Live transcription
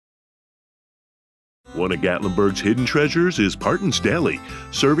One of Gatlinburg's hidden treasures is Parton's Deli,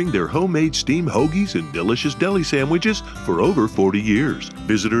 serving their homemade steamed hoagies and delicious deli sandwiches for over 40 years.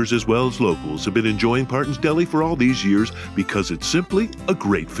 Visitors as well as locals have been enjoying Parton's Deli for all these years because it's simply a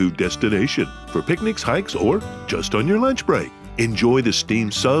great food destination for picnics, hikes, or just on your lunch break. Enjoy the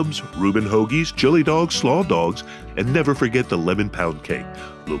steamed subs, Reuben hoagies, chili dogs, slaw dogs, and never forget the lemon pound cake,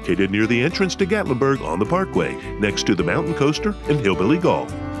 located near the entrance to Gatlinburg on the Parkway, next to the Mountain Coaster and Hillbilly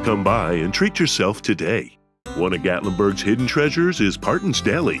Golf. Come by and treat yourself today. One of Gatlinburg's hidden treasures is Parton's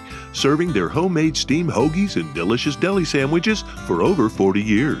Deli, serving their homemade steamed hoagies and delicious deli sandwiches for over 40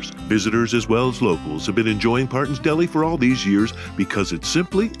 years. Visitors as well as locals have been enjoying Parton's Deli for all these years because it's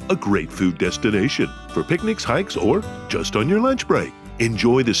simply a great food destination for picnics, hikes, or just on your lunch break.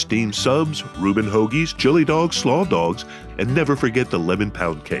 Enjoy the steamed subs, Reuben hoagies, chili dogs, slaw dogs, and never forget the lemon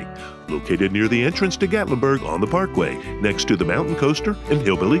pound cake, located near the entrance to Gatlinburg on the Parkway, next to the Mountain Coaster and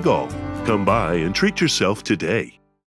Hillbilly Golf. Come by and treat yourself today.